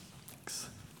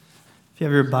If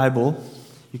you have your Bible,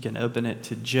 you can open it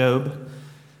to Job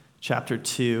chapter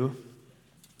 2,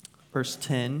 verse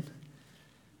 10.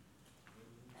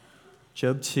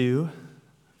 Job 2,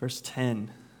 verse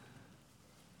 10.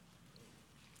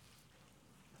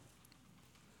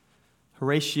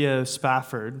 Horatio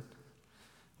Spafford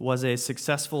was a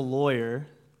successful lawyer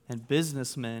and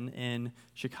businessman in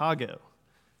Chicago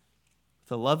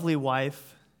with a lovely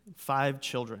wife and 5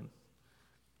 children.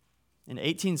 In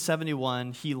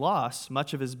 1871, he lost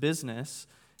much of his business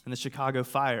in the Chicago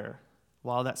fire,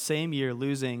 while that same year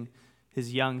losing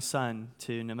his young son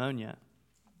to pneumonia.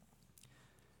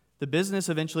 The business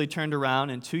eventually turned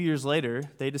around, and 2 years later,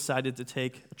 they decided to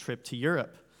take a trip to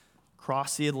Europe,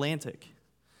 cross the Atlantic.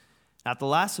 At the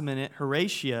last minute,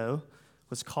 Horatio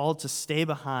was called to stay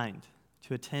behind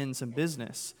to attend some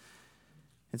business.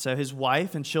 And so his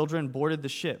wife and children boarded the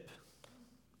ship,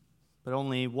 but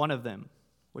only one of them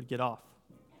would get off.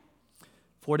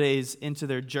 4 days into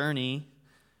their journey,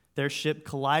 their ship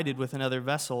collided with another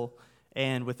vessel,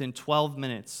 and within 12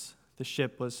 minutes, the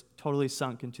ship was totally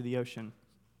sunk into the ocean.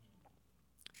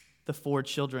 The 4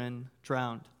 children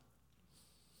drowned.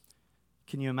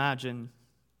 Can you imagine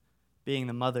being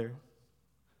the mother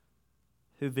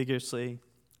who vigorously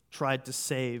tried to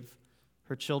save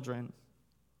her children,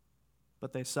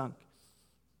 but they sunk?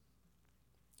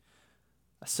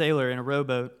 A sailor in a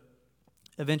rowboat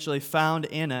eventually found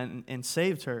Anna and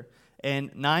saved her, and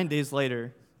 9 days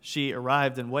later, she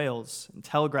arrived in Wales and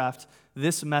telegraphed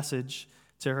this message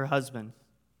to her husband: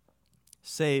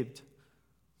 "Saved,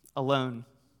 alone,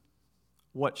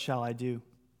 what shall I do?"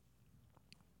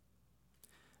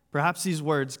 Perhaps these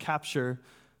words capture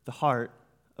the heart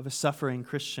of a suffering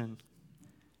Christian.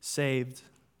 Saved,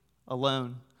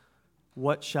 alone,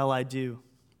 what shall I do?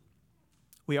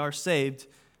 We are saved.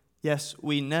 Yes,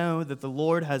 we know that the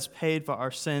Lord has paid for our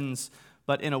sins,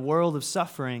 but in a world of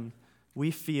suffering,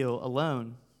 we feel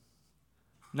alone.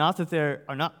 Not that there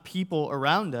are not people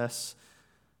around us,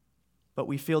 but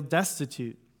we feel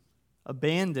destitute,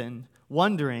 abandoned,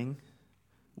 wondering,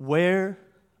 "Where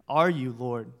are you,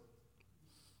 Lord?"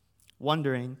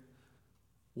 Wondering,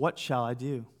 "What shall I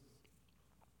do?"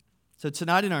 So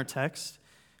tonight in our text,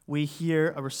 we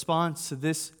hear a response to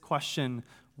this question: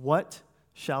 what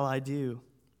shall I do?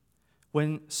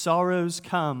 When sorrows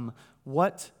come,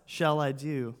 what shall I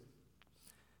do?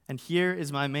 And here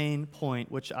is my main point,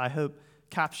 which I hope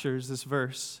captures this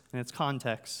verse in its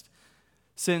context.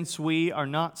 Since we are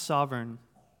not sovereign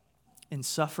in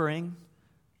suffering,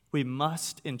 we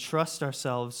must entrust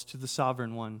ourselves to the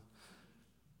sovereign one.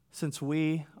 Since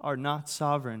we are not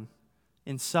sovereign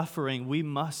in suffering, we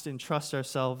must entrust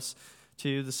ourselves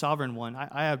to the sovereign one.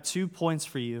 I have 2 points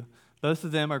for you. Both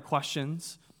of them are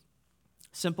questions.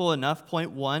 Simple enough.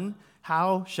 Point 1,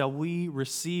 how shall we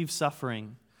receive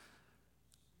suffering?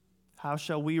 How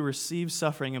shall we receive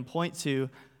suffering? And point 2,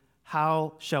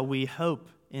 how shall we hope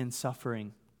in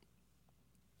suffering?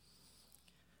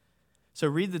 So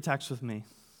read the text with me. It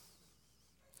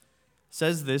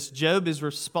says this: Job is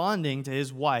responding to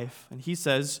his wife, and he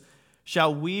says,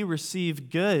 "Shall we receive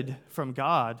good from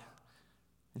God,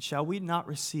 and shall we not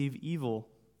receive evil?"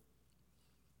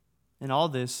 In all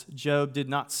this, Job did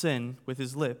not sin with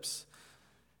his lips.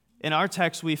 In our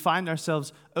text, we find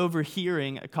ourselves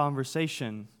overhearing a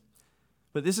conversation.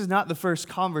 But this is not the first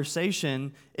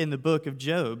conversation in the book of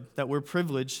Job that we're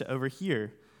privileged to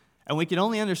overhear. And we can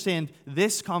only understand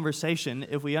this conversation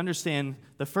if we understand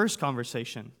the first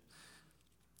conversation.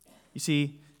 You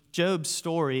see, Job's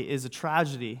story is a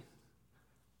tragedy,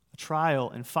 a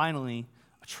trial, and finally,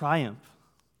 a triumph.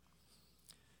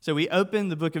 So we open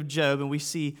the book of Job and we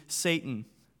see Satan,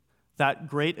 that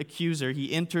great accuser.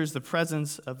 He enters the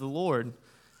presence of the Lord,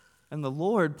 and the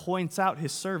Lord points out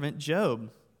his servant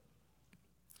Job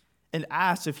and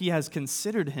asks if he has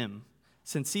considered him,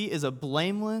 since he is a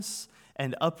blameless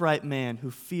and upright man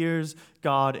who fears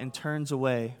God and turns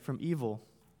away from evil.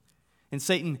 And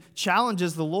Satan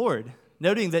challenges the Lord,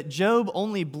 noting that Job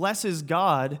only blesses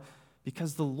God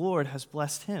because the Lord has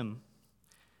blessed him.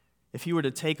 If he were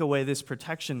to take away this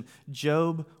protection,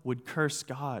 Job would curse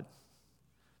God.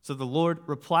 So the Lord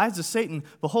replies to Satan,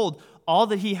 "Behold, all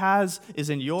that he has is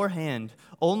in your hand.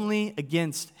 Only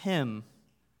against him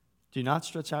do not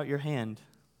stretch out your hand."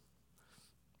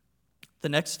 The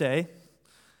next day,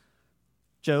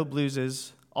 Job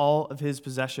loses all of his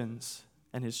possessions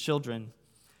and his children.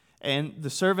 And the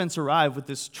servants arrive with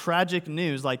this tragic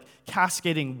news, like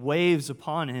cascading waves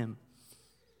upon him.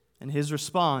 And his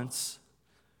response: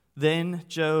 "Then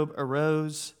Job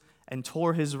arose and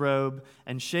tore his robe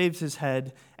and shaved his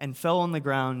head and fell on the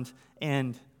ground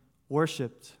and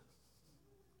worshipped."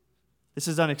 This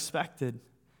is unexpected.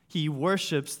 He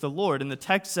worships the Lord. And the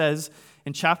text says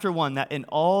in chapter 1 that in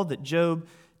all that Job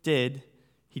did,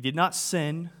 he did not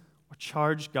sin or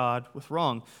charge God with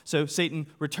wrong. So Satan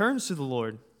returns to the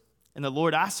Lord, and the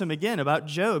Lord asks him again about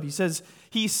Job. He says,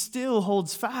 he still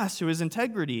holds fast to his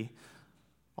integrity,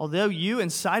 although you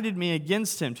incited me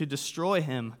against him to destroy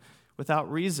him without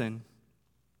reason.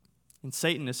 And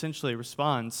Satan essentially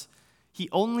responds, he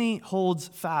only holds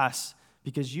fast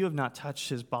because you have not touched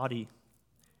his body.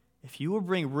 If you will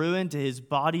bring ruin to his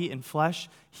body and flesh,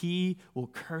 he will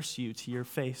curse you to your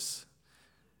face.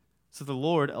 So the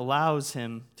Lord allows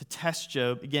him to test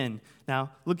Job again.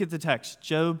 Now, look at the text.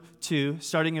 Job 2,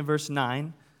 starting in verse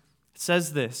 9, it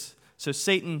says this. So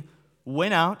Satan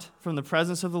went out from the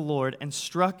presence of the Lord and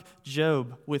struck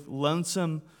Job with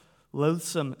loathsome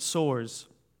sores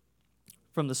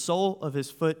from the sole of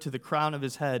his foot to the crown of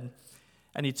his head.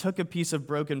 And he took a piece of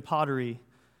broken pottery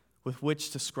with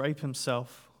which to scrape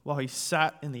himself while he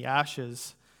sat in the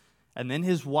ashes. And then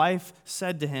his wife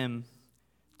said to him,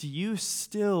 do you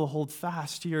still hold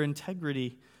fast to your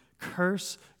integrity?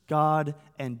 Curse God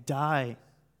and die.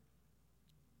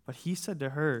 But he said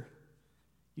to her,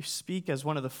 you speak as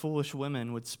one of the foolish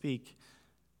women would speak.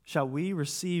 Shall we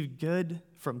receive good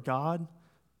from God?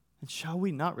 And shall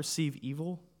we not receive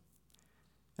evil?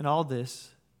 In all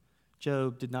this,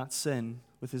 Job did not sin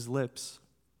with his lips.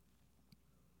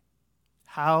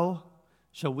 How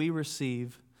shall we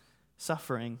receive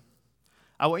suffering?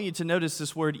 I want you to notice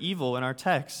this word evil in our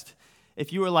text.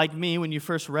 If you were like me when you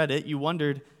first read it, you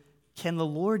wondered, can the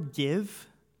Lord give?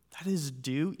 That is,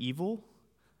 do evil?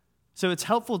 So it's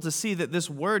helpful to see that this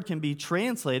word can be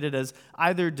translated as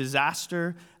either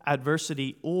disaster,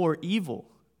 adversity, or evil.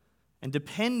 And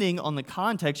depending on the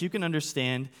context, you can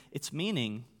understand its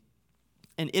meaning.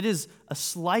 And it is a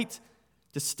slight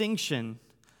distinction,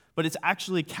 but it's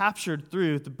actually captured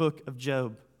through the book of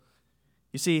Job.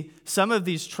 You see, some of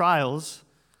these trials,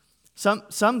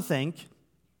 some think,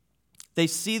 they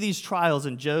see these trials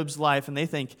in Job's life and they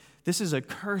think, this is a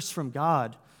curse from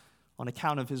God on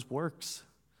account of his works.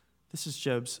 This is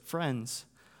Job's friends.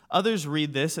 Others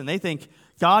read this and they think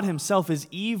God himself is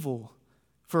evil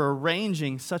for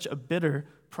arranging such a bitter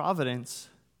providence.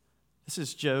 This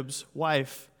is Job's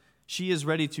wife. She is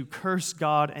ready to curse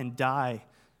God and die,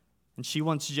 and she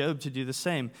wants Job to do the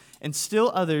same. And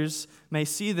still others may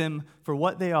see them for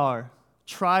what they are.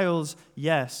 Trials,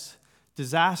 yes.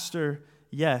 Disaster,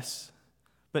 yes.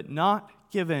 But not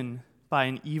given by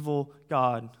an evil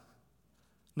God.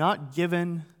 Not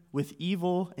given with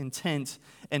evil intent,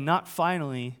 and not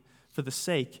finally for the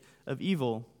sake of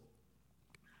evil.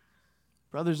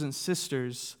 Brothers and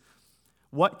sisters,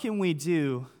 what can we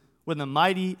do when the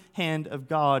mighty hand of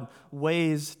God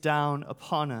weighs down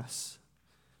upon us?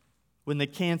 When the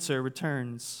cancer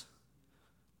returns?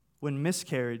 When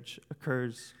miscarriage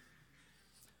occurs?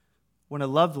 When a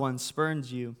loved one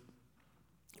spurns you,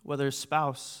 whether a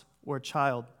spouse or a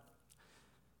child?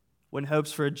 When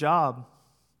hopes for a job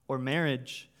or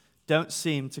marriage don't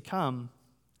seem to come?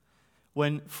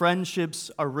 When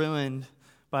friendships are ruined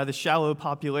by the shallow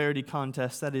popularity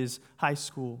contest that is high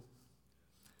school?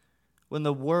 When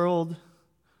the world,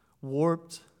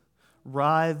 warped,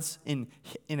 writhes in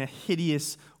a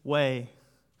hideous way?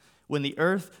 When the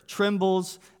earth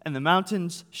trembles and the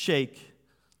mountains shake?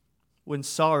 When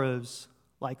sorrows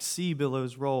like sea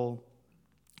billows roll?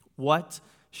 What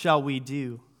shall we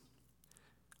do?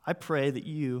 I pray that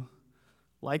you,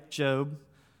 like Job,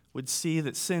 would see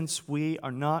that since we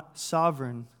are not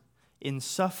sovereign in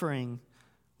suffering,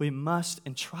 we must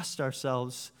entrust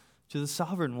ourselves to the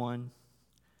sovereign one.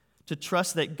 To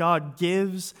trust that God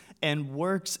gives and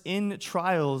works in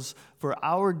trials for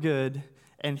our good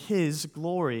and his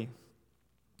glory.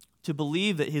 To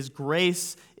believe that his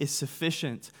grace is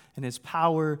sufficient and his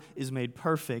power is made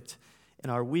perfect in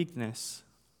our weakness.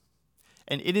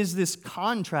 And it is this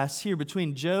contrast here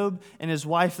between Job and his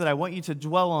wife that I want you to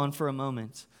dwell on for a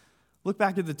moment. Look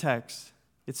back at the text.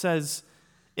 It says,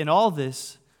 in all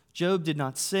this, Job did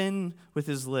not sin with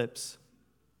his lips.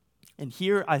 And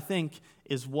here, I think,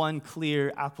 is one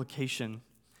clear application.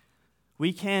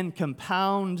 We can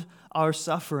compound our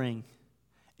suffering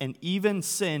and even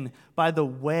sin by the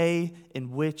way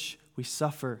in which we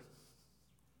suffer.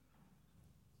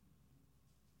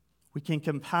 We can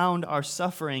compound our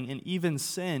suffering and even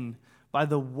sin by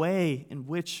the way in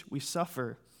which we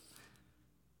suffer.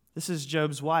 This is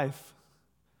Job's wife.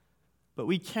 But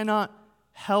we cannot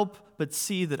help but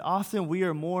see that often we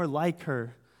are more like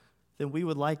her than we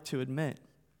would like to admit.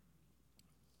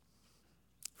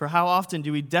 For how often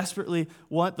do we desperately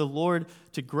want the Lord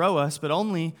to grow us, but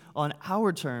only on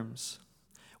our terms?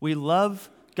 We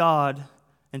love God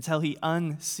until he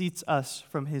unseats us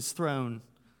from his throne.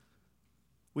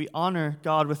 We honor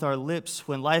God with our lips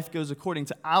when life goes according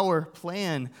to our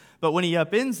plan, but when he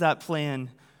upends that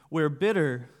plan, we're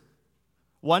bitter,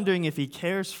 wondering if he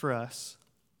cares for us.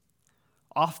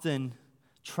 Often,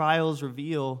 trials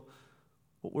reveal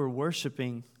what we're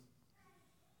worshiping.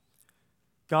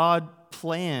 God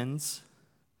plans,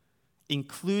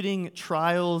 including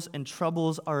trials and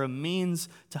troubles, are a means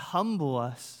to humble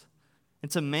us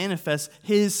and to manifest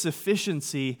his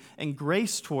sufficiency and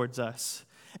grace towards us.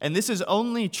 And this is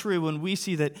only true when we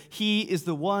see that he is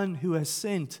the one who has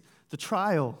sent the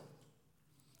trial.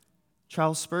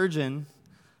 Charles Spurgeon,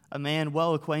 a man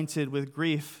well acquainted with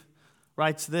grief,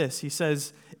 writes this. He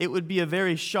says, "It would be a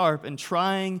very sharp and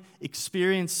trying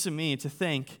experience to me to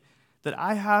think that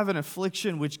I have an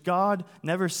affliction which God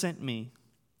never sent me,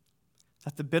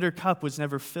 that the bitter cup was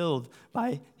never filled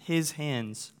by his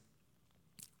hands,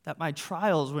 that my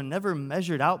trials were never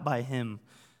measured out by him,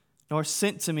 nor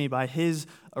sent to me by his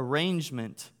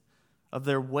arrangement of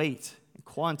their weight and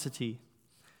quantity."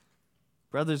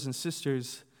 Brothers and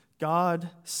sisters, God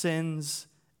sends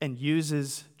and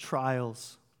uses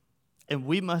trials, and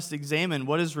we must examine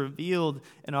what is revealed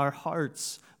in our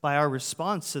hearts by our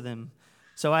response to them.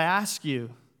 So I ask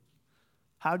you,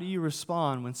 how do you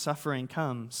respond when suffering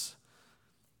comes?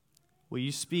 Will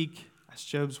you speak as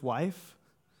Job's wife?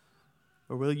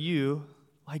 Or will you,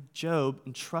 like Job,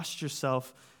 entrust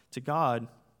yourself to God?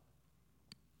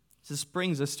 This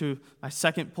brings us to my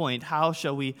second point. How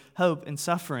shall we hope in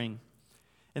suffering?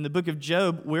 In the book of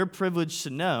Job, we're privileged to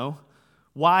know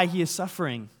why he is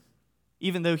suffering,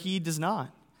 even though he does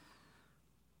not.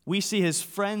 We see his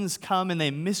friends come and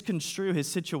they misconstrue his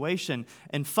situation,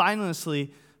 and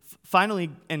finally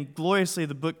and gloriously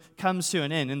the book comes to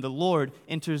an end, and the Lord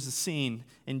enters the scene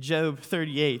in Job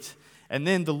 38. And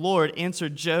then the Lord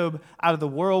answered Job out of the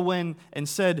whirlwind and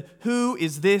said, "Who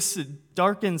is this that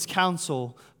darkens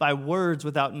counsel by words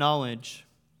without knowledge?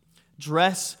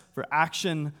 Dress for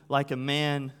action like a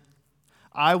man.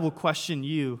 I will question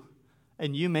you,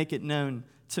 and you make it known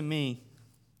to me.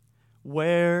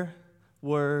 Where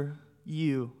were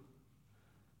you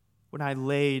when I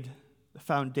laid the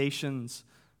foundations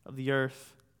of the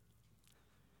earth?"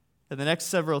 In the next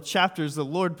several chapters, the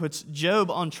Lord puts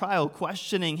Job on trial,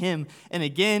 questioning him. And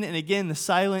again, the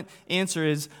silent answer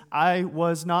is, "I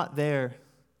was not there.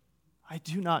 I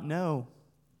do not know."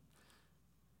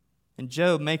 And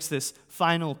Job makes this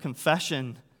final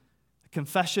confession, a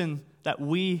confession that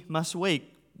we must make.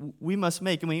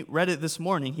 And we read it this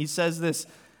morning. He says this,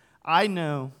 "I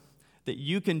know that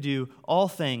you can do all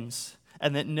things,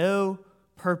 and that no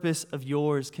purpose of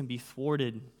yours can be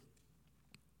thwarted.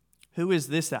 Who is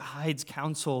this that hides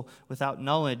counsel without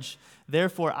knowledge?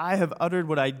 Therefore I have uttered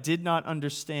what I did not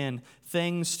understand,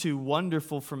 things too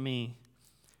wonderful for me,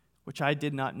 which I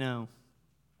did not know."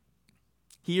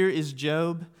 Here is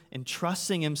Job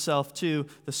entrusting himself to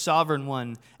the Sovereign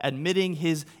One, admitting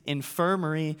his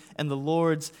infirmity and the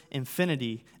Lord's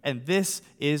infinity. And this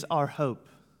is our hope,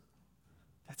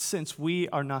 that since we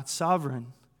are not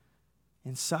sovereign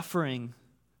in suffering,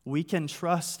 we can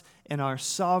trust in our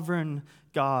sovereign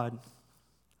God.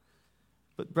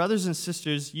 But brothers and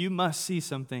sisters, you must see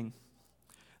something,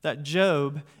 that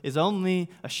Job is only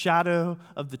a shadow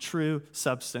of the true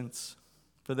substance.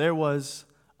 For there was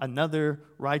another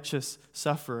righteous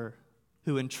sufferer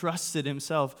who entrusted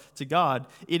himself to God.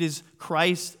 It is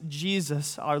Christ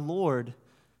Jesus our Lord,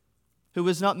 who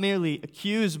was not merely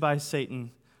accused by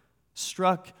Satan,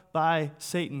 struck by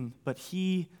Satan, but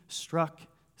he struck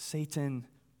Satan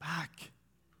back.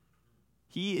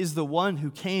 He is the one who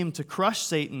came to crush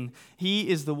Satan. He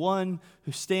is the one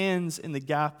who stands in the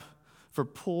gap for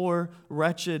poor,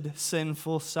 wretched,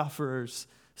 sinful sufferers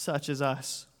such as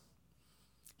us.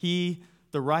 He,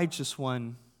 the righteous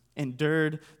one,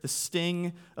 endured the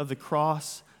sting of the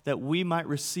cross that we might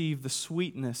receive the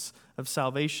sweetness of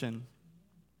salvation.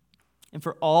 And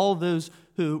for all those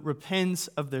who repent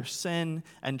of their sin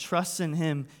and trust in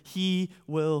him, he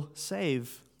will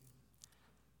save.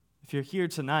 If you're here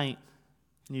tonight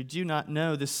and you do not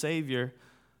know the Savior,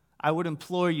 I would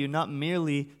implore you not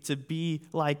merely to be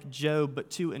like Job, but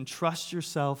to entrust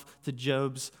yourself to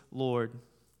Job's Lord.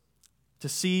 To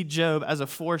see Job as a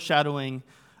foreshadowing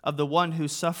of the one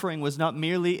whose suffering was not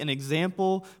merely an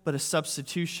example, but a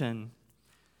substitution.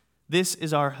 This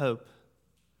is our hope.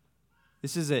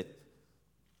 This is it.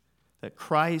 That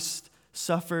Christ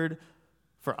suffered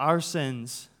for our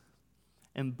sins,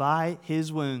 and by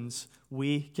his wounds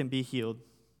we can be healed.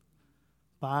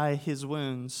 By his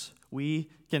wounds we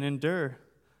can endure,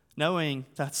 knowing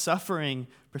that suffering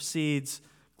precedes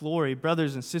glory.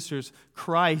 Brothers and sisters,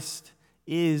 Christ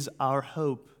is our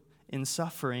hope in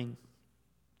suffering.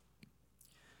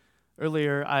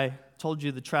 Earlier, I told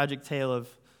you the tragic tale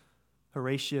of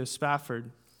Horatio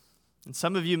Spafford. And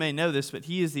some of you may know this, but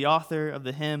he is the author of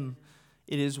the hymn,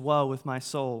 "It Is Well With My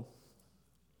Soul."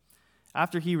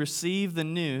 After he received the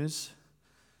news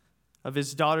of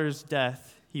his daughter's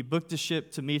death, he booked a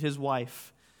ship to meet his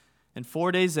wife. And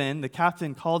 4 days in, the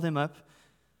captain called him up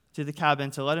to the cabin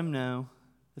to let him know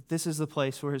that this is the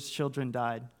place where his children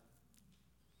died.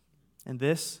 And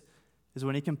this is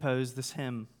when he composed this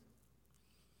hymn.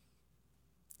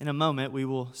 In a moment, we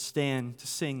will stand to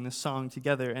sing this song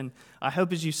together. And I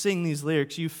hope as you sing these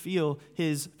lyrics, you feel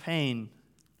his pain,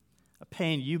 a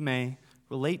pain you may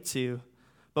relate to.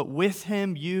 But with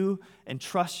him, you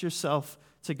entrust yourself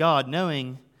to God,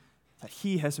 knowing that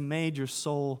he has made your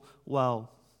soul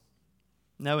well.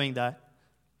 Knowing that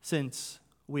since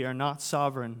we are not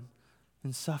sovereign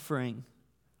in suffering,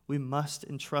 we must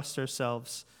entrust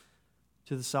ourselves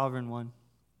to the sovereign one.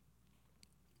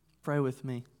 Pray with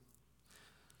me.